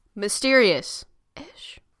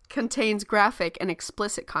Mysterious-ish. Contains graphic and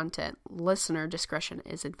explicit content. Listener discretion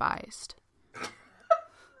is advised.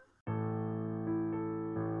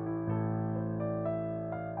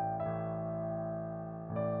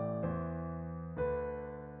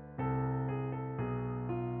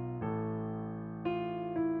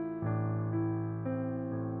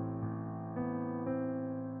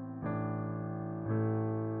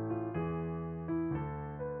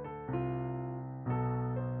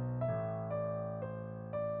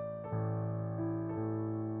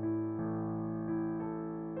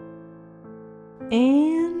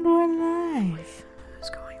 And we're live. Who's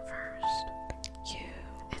going first? You.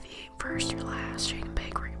 If you ain't first, you're last. Shaking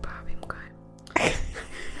bakery, Bobby. Okay.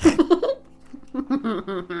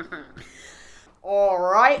 All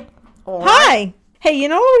right. Hi! Hey, you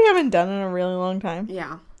know what we haven't done in a really long time?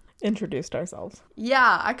 Yeah. Introduced ourselves.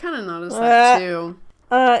 Yeah, I kind of noticed that too.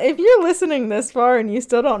 If you're listening this far and you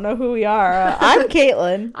still don't know who we are, I'm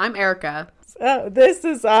Caitlin. I'm Erica. This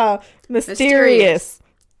is Mysterious.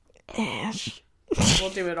 Ash. We'll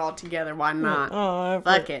do it all together. Why not? Oh,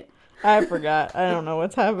 Fuck it. I forgot. I don't know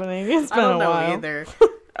what's happening. It's been I don't a know while. either.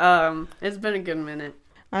 It's been a good minute.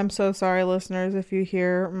 I'm so sorry, listeners, if you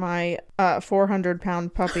hear my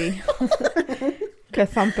 400-pound puppy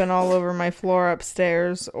ka-thumping all over my floor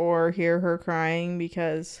upstairs or hear her crying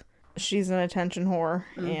because she's an attention whore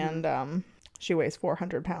and she weighs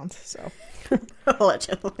 400 pounds. So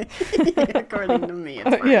Allegedly. According to me,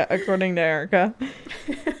 it's fine. yeah, according to Erica.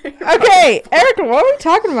 Okay, Erica, what are we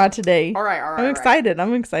talking about today? All right. I'm excited.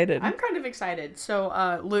 I'm excited. I'm kind of excited.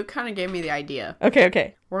 So, Luke kind of gave me the idea.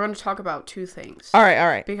 Okay. We're going to talk about two things. All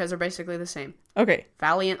right. Because they're basically the same. Okay.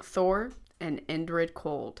 Valiant Thor and Indrid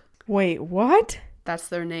Cold. Wait, what? That's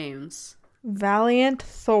their names. Valiant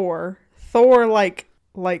Thor. Thor like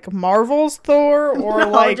Marvel's Thor or No,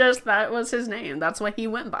 like just that was his name. That's what he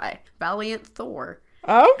went by. Valiant Thor.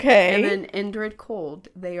 Okay. And then Indrid Cold.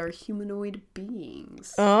 They are humanoid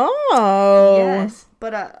beings. Oh. Yes.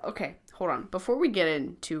 But, okay. Hold on. Before we get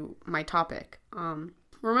into my topic,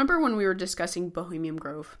 remember when we were discussing Bohemian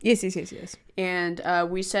Grove? Yes. And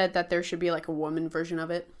we said that there should be like a woman version of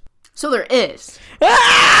it. So there is.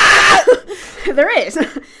 There is.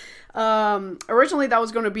 Originally that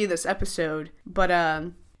was going to be this episode, but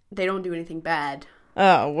they don't do anything bad.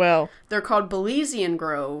 Oh, well. They're called Belizean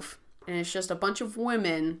Grove, and it's just a bunch of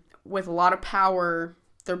women with a lot of power.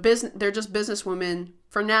 They're just businesswomen.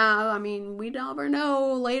 For now, I mean, we never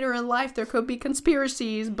know. Later in life, there could be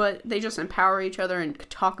conspiracies, but they just empower each other and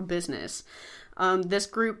talk business. This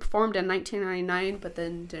group formed in 1999, but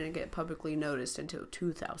then didn't get publicly noticed until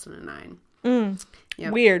 2009.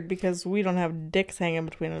 Yep. Weird, because we don't have dicks hanging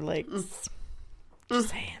between our legs. Just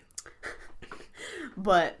saying.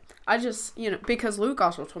 But I just, because Luke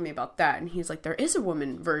also told me about that, and he's like, there is a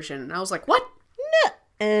woman version. And I was like, what? No.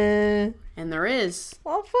 And there is.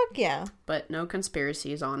 Well, fuck yeah. But no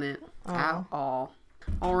conspiracies on it at all.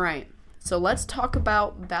 All right. So let's talk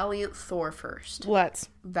about Valiant Thor first. Let's.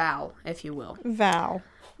 Val, if you will. Val.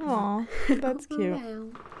 Aw, that's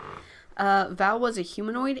cute. Val was a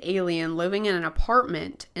humanoid alien living in an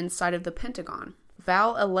apartment inside of the Pentagon.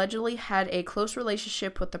 Val allegedly had a close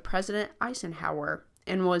relationship with the President Eisenhower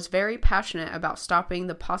and was very passionate about stopping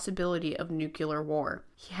the possibility of nuclear war.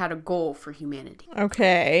 He had a goal for humanity.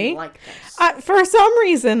 Okay. Like this. For some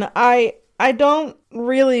reason, I don't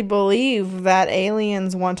really believe that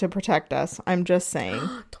aliens want to protect us. I'm just saying.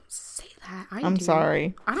 Don't say that. I'm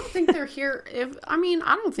sorry. I don't think they're here. I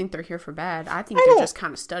don't think they're here for bad. I think they're just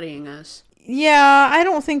kind of studying us. Yeah, I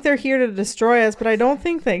don't think they're here to destroy us, but I don't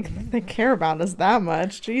think they care about us that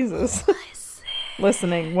much. Jesus.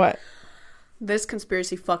 Listening, what? This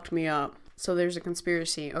conspiracy fucked me up. So there's a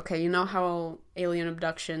conspiracy. Okay, you know how alien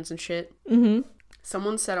abductions and shit? Mm-hmm.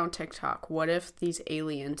 Someone said on TikTok, what if these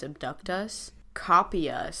aliens abduct us,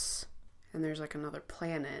 copy us, and there's like another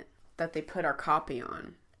planet that they put our copy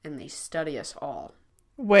on, and they study us all.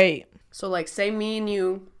 Wait. So like, say me and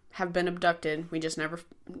you have been abducted. We just never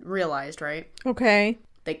realized, right? Okay.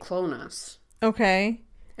 They clone us. Okay.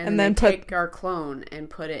 And then take our clone and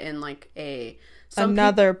put it in like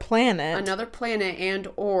another planet. Another planet and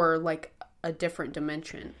or like a different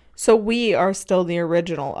dimension. So we are still the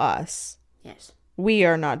original us. Yes. We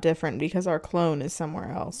are not different because our clone is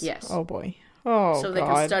somewhere else. Yes. Oh boy. Oh, so they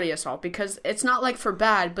can study us all because it's not like for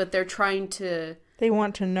bad, but they're trying to. They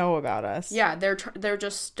want to know about us. Yeah, they're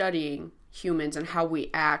just studying humans and how we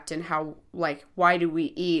act and how, like, why do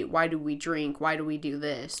we eat? Why do we drink? Why do we do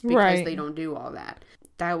this? Because they don't do all that.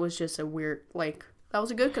 That was just a weird, like, that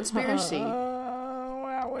was a good conspiracy.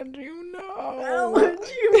 How would you know? How would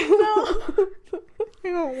you know? I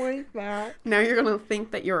don't like that. Now you're gonna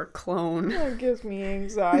think that you're a clone. That gives me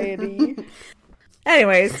anxiety.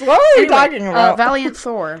 Anyways, what were we talking about? Valiant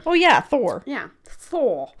Thor. Oh yeah, Thor. Yeah,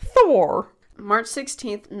 Thor. Thor. March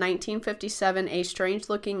 16th, 1957, a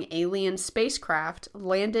strange-looking alien spacecraft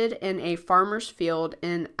landed in a farmer's field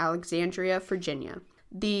in Alexandria, Virginia.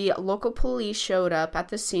 The local police showed up at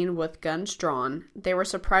the scene with guns drawn. They were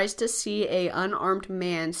surprised to see an unarmed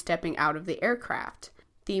man stepping out of the aircraft.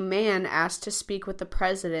 The man asked to speak with the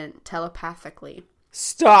president telepathically.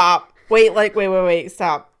 Stop. Wait,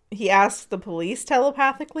 stop. He asked the police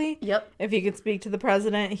telepathically? Yep. If he could speak to the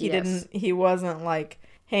president? Yes. He wasn't like,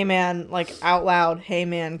 hey man, like out loud, hey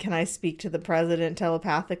man, can I speak to the president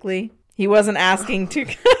telepathically? He wasn't asking to...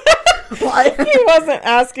 What? He wasn't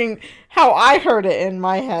asking. How I heard it in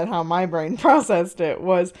my head, how my brain processed it,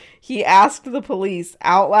 was he asked the police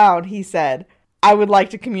out loud, he said, I would like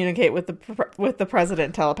to communicate with the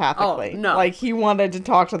president telepathically. Oh, no. Like, he wanted to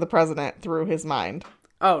talk to the president through his mind.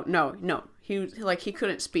 Oh, no. He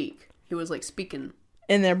couldn't speak. He was, speaking.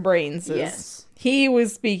 In their brains. Yes. He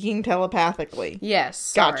was speaking telepathically. Yes.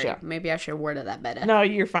 Sorry. Gotcha. Maybe I should have worded that better. No,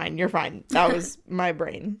 you're fine. That was my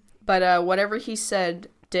brain. But whatever he said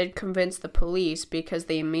did convince the police because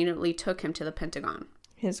they immediately took him to the Pentagon.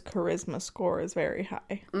 His charisma score is very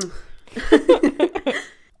high.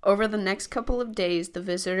 Over the next couple of days, the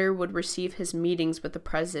visitor would receive his meetings with the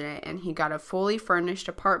president, and he got a fully furnished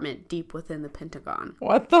apartment deep within the Pentagon.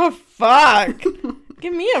 What the fuck?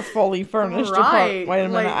 Give me a fully furnished Right. apartment. Wait a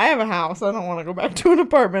minute. I have a house. I don't want to go back to an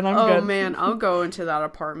apartment. I'm good. Oh, man, I'll go into that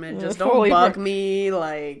apartment. Just Fully don't bug me,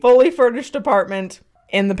 Fully furnished apartment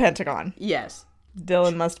in the Pentagon. Yes.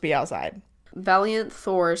 Dylan must be outside. Valiant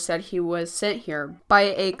Thor said he was sent here by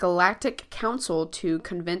a galactic council to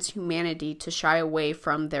convince humanity to shy away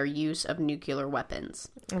from their use of nuclear weapons.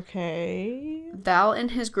 Okay. Val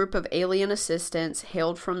and his group of alien assistants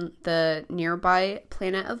hailed from the nearby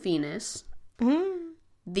planet of Venus.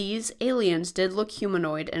 These aliens did look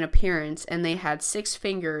humanoid in appearance, and they had 6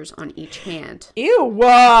 fingers on each hand. Ew.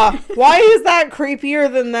 Why is that creepier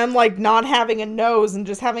than them, not having a nose and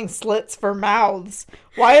just having slits for mouths?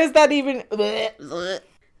 Why is that even...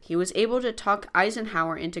 He was able to talk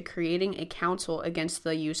Eisenhower into creating a council against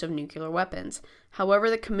the use of nuclear weapons. However,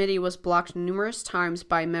 the committee was blocked numerous times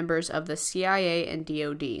by members of the CIA and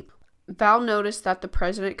DoD. Val noticed that the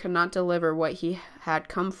president could not deliver what he had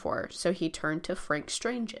come for, so he turned to Frank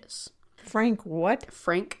Stranges. Frank what?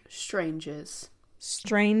 Frank Stranges.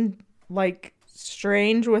 Strange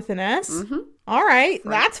with an S? Mm-hmm. All right.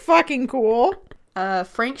 That's fucking cool.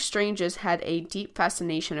 Frank Stranges had a deep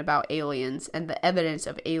fascination about aliens and the evidence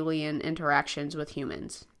of alien interactions with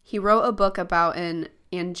humans. He wrote a book about an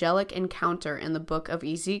angelic encounter in the book of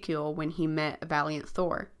Ezekiel when he met Valiant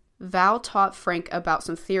Thor. Val taught Frank about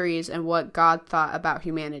some theories and what God thought about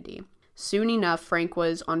humanity. Soon enough, Frank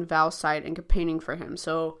was on Val's side and campaigning for him.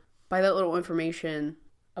 So, by that little information,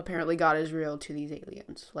 apparently God is real to these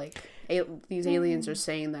aliens. These aliens are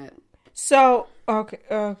saying that. So,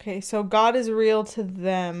 okay, so God is real to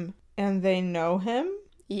them, and they know him?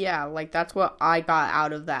 Yeah, that's what I got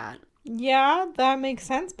out of that. Yeah, that makes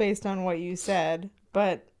sense based on what you said,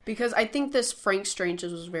 but... Because I think this Frank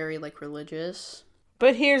Stranges was very, religious.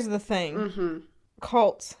 But here's the thing. Mm-hmm.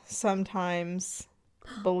 Cults sometimes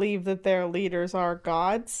believe that their leaders are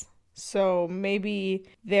gods. So maybe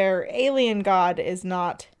their alien god is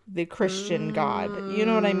not the Christian god. You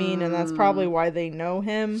know what I mean? And that's probably why they know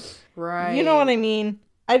him. Right. You know what I mean?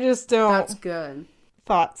 I just don't... That's good.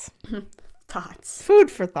 Thoughts. Thoughts. Food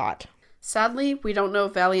for thought. Sadly, we don't know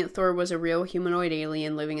if Valiant Thor was a real humanoid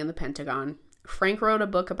alien living in the Pentagon. Frank wrote a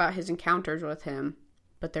book about his encounters with him,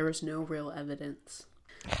 but there was no real evidence.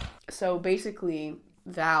 So basically,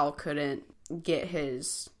 Val couldn't get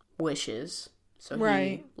his wishes, so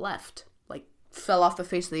he left. Fell off the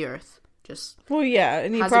face of the earth. Well, yeah,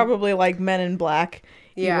 and he probably, like Men in Black,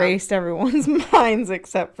 erased everyone's minds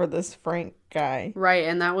except for this Frank guy. Right,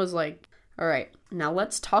 and that was alright, now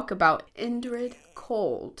let's talk about Indrid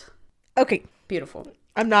Cold. Okay. Beautiful.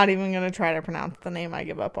 I'm not even going to try to pronounce the name. I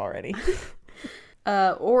give up already.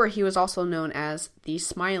 Or he was also known as the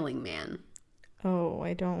Smiling Man. Oh,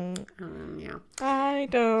 I don't. Yeah. I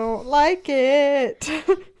don't like it.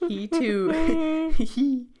 He too.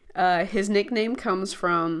 His nickname comes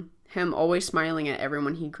from him always smiling at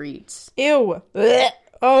everyone he greets. Ew.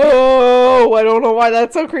 Oh, I don't know why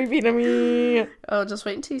that's so creepy to me. Oh, just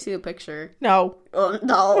wait until you see the picture. No. Oh,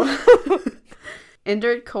 no.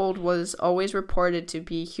 Indrid Cold was always reported to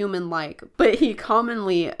be human-like, but he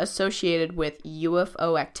commonly associated with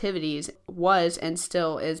UFO activities was and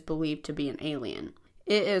still is believed to be an alien.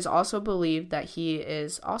 It is also believed that he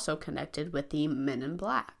is also connected with the Men in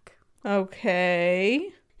Black. Okay.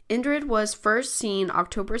 Indrid was first seen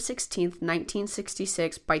October 16th,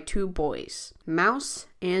 1966 by two boys, Mouse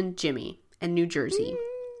and Jimmy, in New Jersey.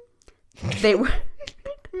 They were...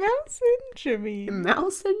 Mouse and Jimmy.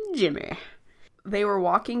 Mouse and Jimmy. They were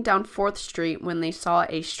walking down 4th Street when they saw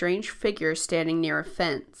a strange figure standing near a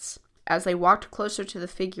fence. As they walked closer to the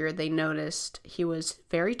figure, they noticed he was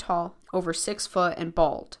very tall, over 6 foot, and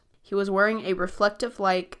bald. He was wearing a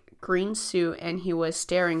reflective-like green suit, and he was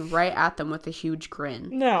staring right at them with a huge grin.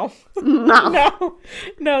 No. No.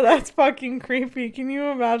 No, that's fucking creepy. Can you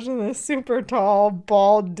imagine this super tall,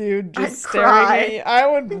 bald dude just I'd staring cry. at me? I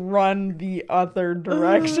would run the other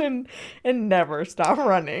direction and never stop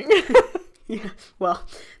running. Yeah. Well,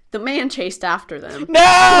 the man chased after them.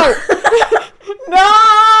 No!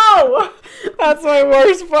 No! That's my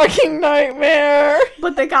worst fucking nightmare.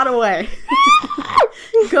 But they got away.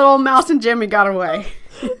 Good old Mouse and Jimmy got away.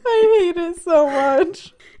 I hate it so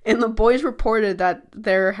much. And the boys reported that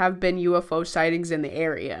there have been UFO sightings in the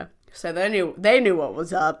area. So they knew what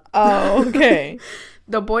was up. Oh, okay.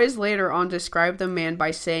 The boys later on described the man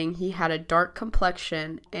by saying he had a dark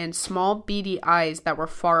complexion and small beady eyes that were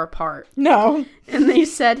far apart. No. And they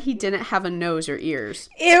said he didn't have a nose or ears.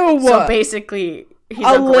 Ew. So basically, he's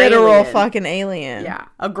a literal Graylien. fucking alien. Yeah,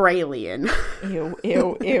 a Graylien. Ew,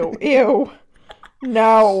 ew, ew, ew.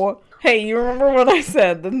 No. Hey, you remember what I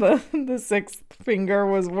said? Then the sixth finger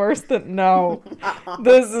was worse than... No.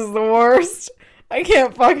 This is the worst. I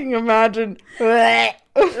can't fucking imagine. I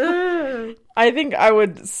think I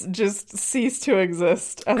would just cease to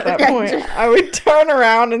exist at that point. I would turn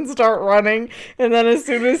around and start running, and then as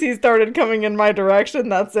soon as he started coming in my direction,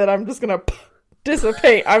 that's it. I'm just gonna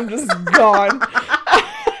dissipate. I'm just gone.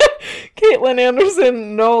 Caitlin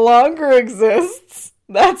Anderson no longer exists.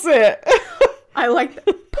 That's it. I like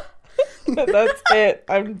that. That's it.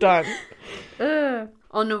 I'm done.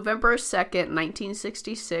 On November 2nd,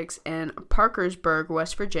 1966, in Parkersburg,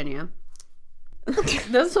 West Virginia.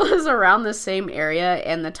 This was around the same area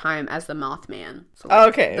and the time as the Mothman. So,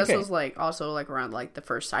 Okay. This was also around the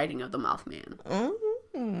first sighting of the Mothman.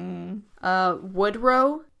 Mm-hmm.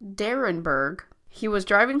 Woodrow Derenberg. He was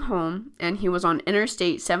driving home and he was on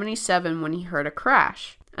Interstate 77 when he heard a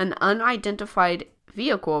crash. An unidentified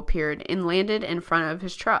vehicle appeared and landed in front of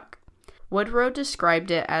his truck. Woodrow described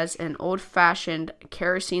it as an old-fashioned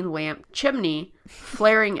kerosene lamp chimney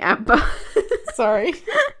flaring at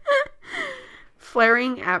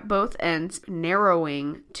flaring at both ends,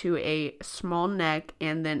 narrowing to a small neck,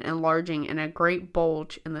 and then enlarging in a great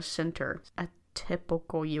bulge in the center. A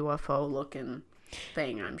typical UFO-looking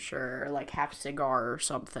thing, I'm sure, like half cigar or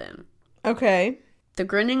something. Okay. The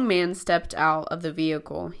grinning man stepped out of the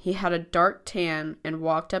vehicle. He had a dark tan and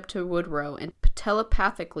walked up to Woodrow and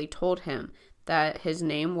telepathically told him that his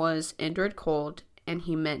name was Indrid Cold and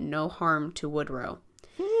he meant no harm to Woodrow.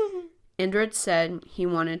 Indrid said he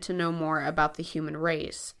wanted to know more about the human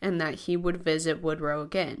race and that he would visit Woodrow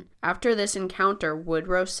again. After this encounter,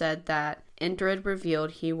 Woodrow said that Indrid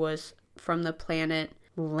revealed he was from the planet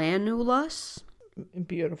Lanulus.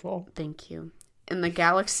 Beautiful. Thank you. In the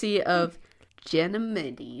galaxy of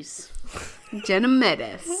Ganymedes.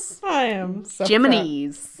 Ganymedes. I am so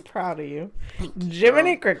Geminis. proud of you.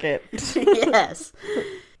 Jiminy Cricket. Yes.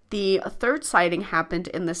 The third sighting happened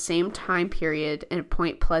in the same time period in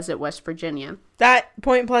Point Pleasant, West Virginia. That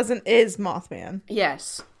Point Pleasant is Mothman.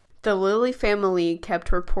 Yes. The Lilly family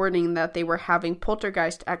kept reporting that they were having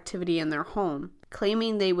poltergeist activity in their home,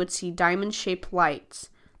 claiming they would see diamond-shaped lights.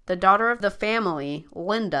 The daughter of the family,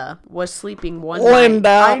 Linda, was sleeping one Linda.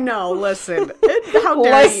 night. I know, listen. How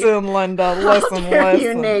dare Listen, you? Linda. How Listen, dare listen.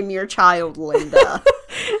 you name your child Linda?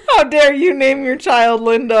 How dare you name your child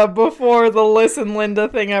Linda before the Listen Linda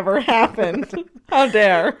thing ever happened? How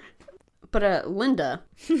dare. But Linda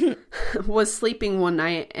was sleeping one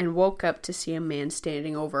night and woke up to see a man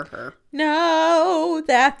standing over her. No,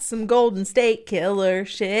 that's some Golden State Killer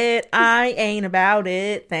shit. I ain't about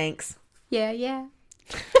it. Thanks. Yeah.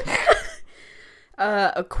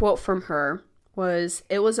 A quote from her was,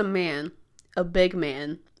 "It was a man, a big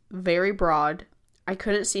man, very broad. I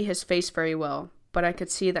couldn't see his face very well, but I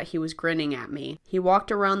could see that he was grinning at me. He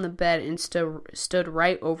walked around the bed and stood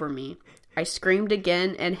right over me. I screamed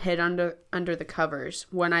again and hid under the covers.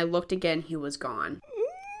 When I looked again, he was gone."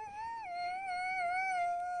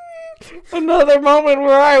 Another moment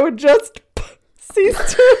where I would just cease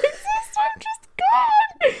to exist. I'm just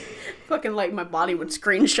gone. Fucking like my body would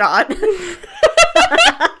screenshot.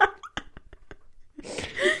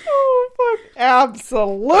 Oh, fuck.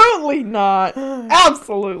 Absolutely not.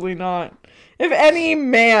 Absolutely not. If any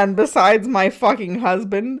man besides my fucking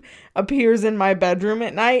husband appears in my bedroom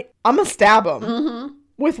at night, I'm gonna stab him. Mm-hmm.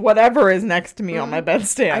 With whatever is next to me on my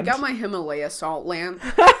bedstand. I got my Himalaya salt lamp.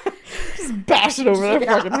 Just bash it over their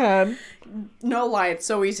fucking head. No lie, it's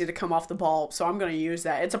so easy to come off the bulb, so I'm gonna use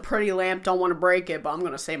that. It's a pretty lamp, don't want to break it, but I'm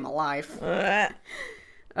gonna save my life.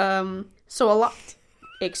 So a lot...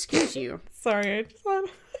 Excuse you. Sorry, I just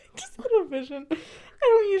had a vision. I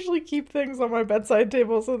don't usually keep things on my bedside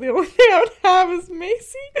table, so the only thing I would have is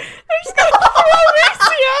Macy. I'm just gonna throw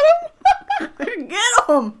Macy at him. Get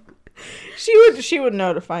him! She would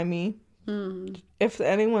notify me. If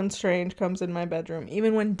anyone strange comes in my bedroom.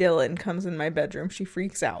 Even when Dylan comes in my bedroom, she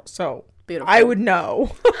freaks out. So Beautiful. I would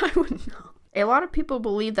know. I would know. A lot of people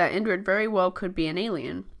believe that Indrid very well could be an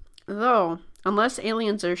alien. Though, unless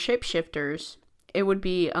aliens are shapeshifters, it would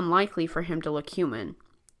be unlikely for him to look human.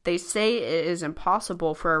 They say it is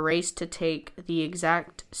impossible for a race to take the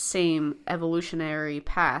exact same evolutionary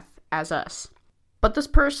path as us. But this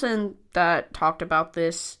person that talked about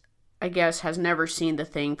this, I guess, has never seen The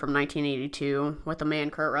Thing from 1982 with the man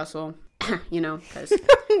Kurt Russell. You know, because...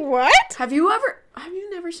 What? Have you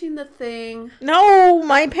never seen The Thing? No,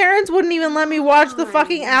 my parents wouldn't even let me watch the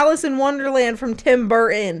fucking Alice in Wonderland from Tim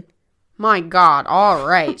Burton. My God,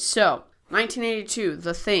 alright. So, 1982,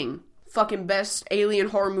 The Thing. Fucking best alien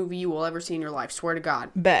horror movie you will ever see in your life, swear to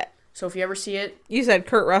God. Bet. So if you ever see it... You said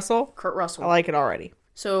Kurt Russell? Kurt Russell. I like it already.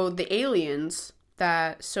 So the aliens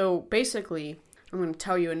so basically, I'm going to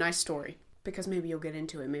tell you a nice story, because maybe you'll get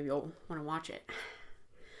into it, maybe you'll want to watch it.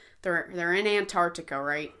 They're in Antarctica,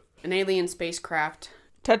 right? An alien spacecraft...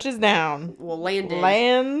 Touches down. Well, landed.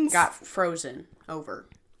 Lands. Got frozen over.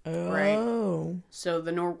 Oh. Right? So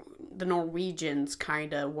the Norwegians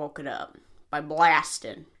kind of woke it up by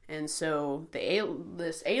blasting. And so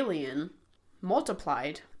this alien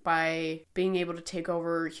multiplied by being able to take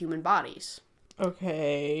over human bodies.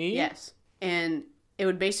 Okay. Yes. And it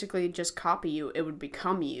would basically just copy you. It would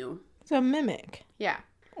become you. It's a mimic. Yeah.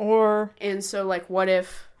 Or... And so, like, what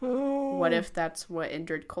if that's what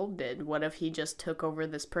Indrid Cold did? What if he just took over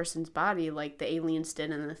this person's body like the aliens did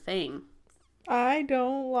in The Thing? I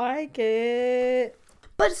don't like it.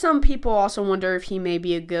 But some people also wonder if he may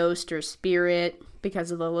be a ghost or spirit because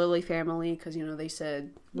of the Lilly family, because, you know, they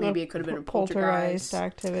said maybe it could have been a poltergeist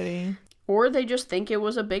activity. Or they just think it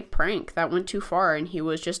was a big prank that went too far and he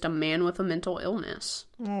was just a man with a mental illness.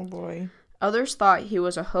 Oh, boy. Others thought he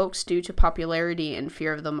was a hoax due to popularity and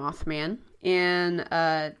fear of the Mothman. And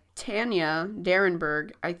Tanya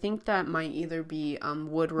Derenberg, I think that might either be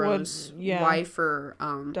Woodrow's wife or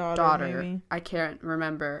daughter. I can't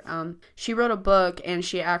remember. She wrote a book and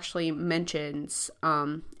she actually mentions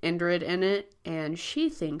Indrid in it, and she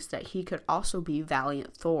thinks that he could also be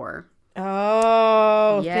Valiant Thor.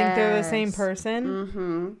 Oh, yes. Think they're the same person?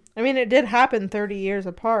 Mm-hmm. I mean, it did happen 30 years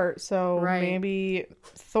apart, so right. Maybe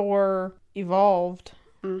Thor evolved,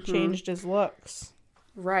 changed his looks.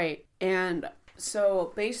 Right. And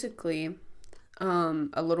so basically,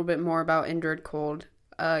 a little bit more about Indrid Cold.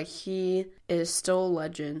 He is still a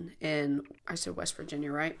legend in, I said West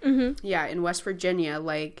Virginia, right? Mm-hmm. Yeah, in West Virginia,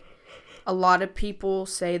 like, a lot of people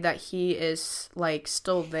say that he is, like,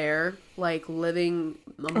 still there, like, living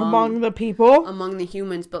among the people? Among the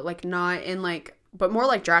humans, but, like, not in, like, but more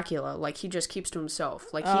like Dracula. Like, he just keeps to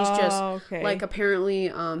himself. Like, he's okay. like,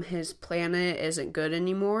 apparently, his planet isn't good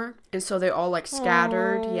anymore. And so they all, like,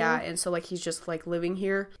 scattered. Aww. Yeah, and so, like, he's just, like, living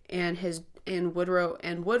here. And Woodrow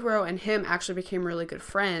and him actually became really good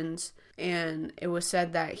friends. And it was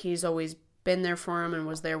said that he's always been there for him and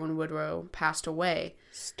was there when Woodrow passed away.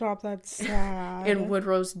 Stop, that's sad. And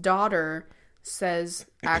Woodrow's daughter says,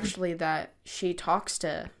 actually, that she talks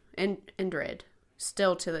to Indrid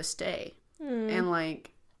still to this day. And,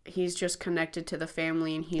 like, he's just connected to the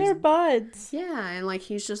family, and they're buds. Yeah, and, like,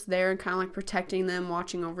 he's just there and kind of, like, protecting them,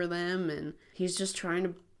 watching over them, and he's just trying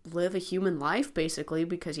to live a human life, basically,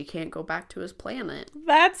 because he can't go back to his planet.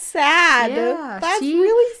 That's sad. Yeah. That's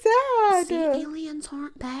really sad. See, aliens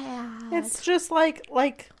aren't bad. It's just like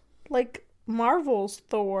Marvel's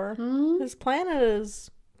Thor. Mm-hmm. His planet is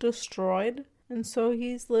destroyed, and so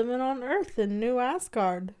he's living on Earth in New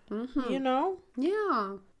Asgard. Mm-hmm. You know?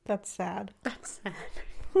 Yeah. That's sad. That's sad.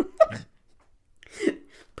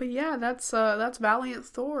 But yeah, that's Valiant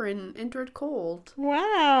Thor and Indrid Cold.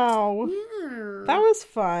 Wow. Yeah. That was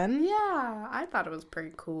fun. Yeah, I thought it was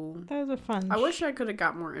pretty cool. That was a fun. I wish I could have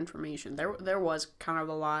got more information. There was kind of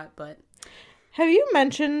a lot, but have you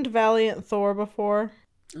mentioned Valiant Thor before?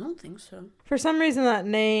 I don't think so. For some reason, that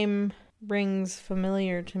name rings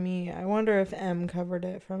familiar to me. I wonder if M covered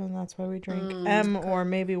it from And That's Why We Drink. M or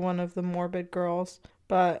maybe one of the Morbid girls.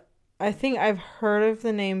 But I think I've heard of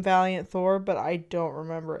the name Valiant Thor, but I don't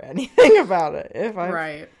remember anything about it. If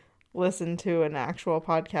I've listened to an actual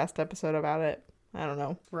podcast episode about it, I don't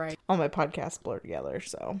know. Right. All my podcasts blur together,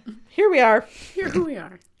 so here we are. Here we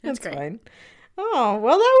are. That's great. Fine. Oh,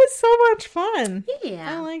 well, that was so much fun.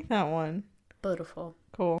 Yeah. I like that one. Beautiful.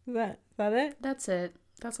 Cool. Is that it? That's it.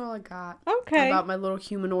 That's all I got. Okay. About my little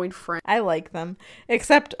humanoid friend. I like them.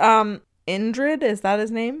 Except, Indrid, is that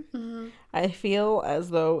his name? Mm-hmm. I feel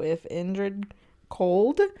as though if Indrid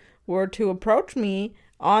Cold were to approach me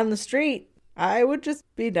on the street, I would just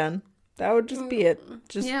be done. That would just be it.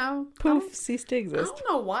 Just poof, cease to exist. I don't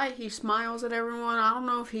know why he smiles at everyone. I don't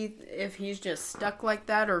know if he's just stuck like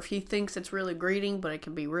that or if he thinks it's really greeting, but it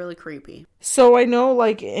can be really creepy. So I know,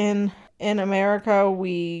 like, in America,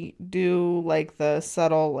 we do, like, the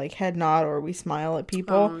subtle, like, head nod or we smile at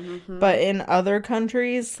people. Mm-hmm. But in other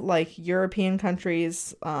countries, like European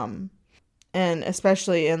countries, and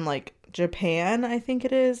especially in, like, Japan, I think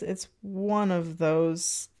it is. It's one of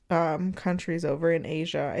those countries over in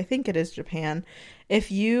Asia. I think it is Japan.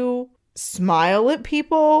 If you smile at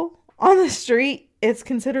people on the street, it's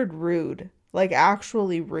considered rude. Like,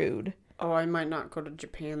 actually rude. Oh, I might not go to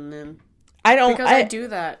Japan then. Because I do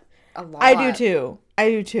that a lot. I do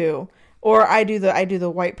too. Or I do the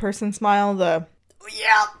white person smile, the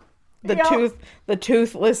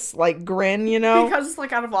toothless, like, grin, you know? Because it's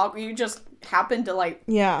like out of all, you just happen to, like,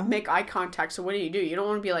 yeah, make eye contact. So what do? You don't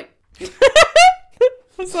want to be like.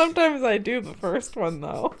 Sometimes I do the first one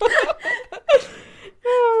though.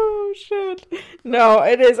 Oh shit! No,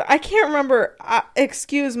 it is. I can't remember.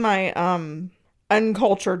 Excuse my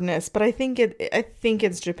unculturedness, but I think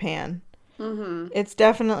it's Japan. Mm-hmm. It's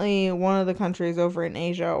definitely one of the countries over in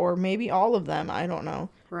Asia, or maybe all of them. I don't know.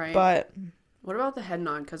 Right. But what about the head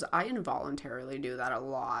nod? Because I involuntarily do that a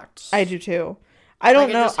lot. I do too. I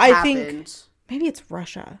don't know. I think happens. Maybe it's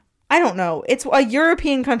Russia. I don't know. It's a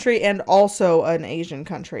European country and also an Asian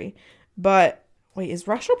country. But wait, is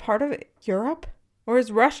Russia part of Europe? Or is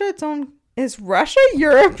Russia its own? Is Russia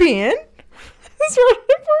European? Is Russia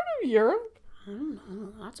part of Europe? I don't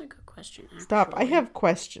know. That's a good question. Actually. Stop. I have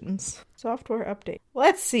questions. Software update.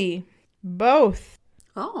 Let's see. Both.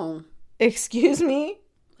 Oh. Excuse me?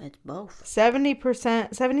 It's both.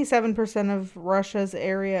 77% of Russia's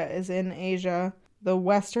area is in Asia. The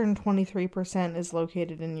western 23% is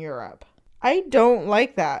located in Europe. I don't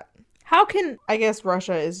like that. How can... I guess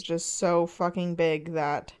Russia is just so fucking big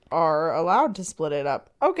that are allowed to split it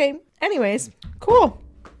up. Okay. Anyways. Cool.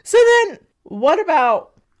 So then, what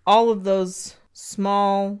about all of those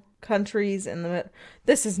small countries in the...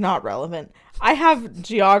 This is not relevant. I have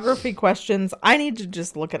geography questions. I need to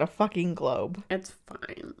just look at a fucking globe. It's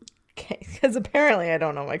fine. Okay, because apparently I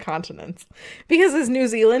don't know my continents. Because is New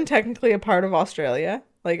Zealand technically a part of Australia?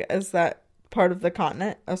 Like, is that part of the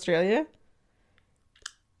continent, Australia?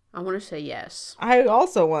 I want to say yes. I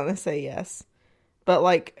also want to say yes. But,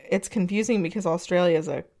 like, it's confusing because Australia is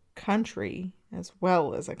a country as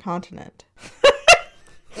well as a continent.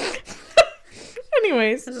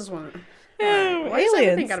 Anyways. This is one. Why does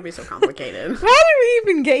everything gotta be so complicated? How did we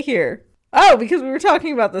even get here? Oh, because we were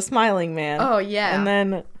talking about the smiling man. Oh, yeah. And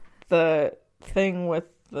then the thing with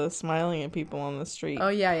the smiling at people on the street. Oh,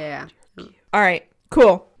 yeah. All right.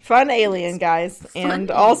 Cool. Fun alien, guys. And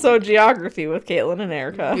also geography with Caitlin and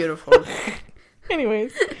Erica. Beautiful.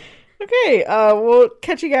 Anyways. Okay. We'll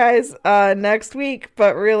catch you guys next week,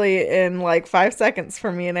 but really in like 5 seconds for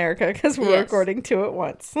me and Erica because we're recording 2 at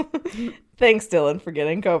once. Thanks, Dylan, for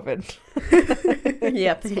getting COVID.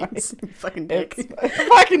 Yeah, thanks. Fucking dick.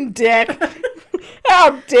 Fucking dick.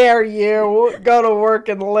 How dare you go to work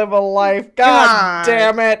and live a life. God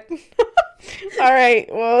damn it. All right.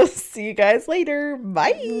 We'll see you guys later.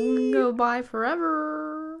 Bye. Goodbye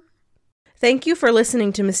forever. Thank you for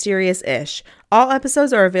listening to Mysterious Ish. All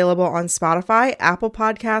episodes are available on Spotify, Apple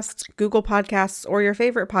Podcasts, Google Podcasts, or your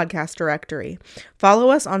favorite podcast directory. Follow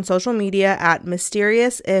us on social media at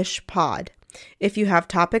Mysterious Ish Pod. If you have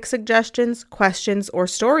topic suggestions, questions, or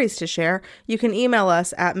stories to share, you can email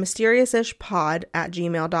us at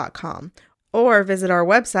mysteriousishpod@gmail.com or visit our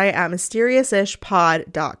website at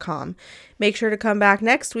mysteriousishpod.com. Make sure to come back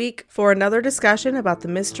next week for another discussion about the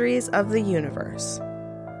mysteries of the universe.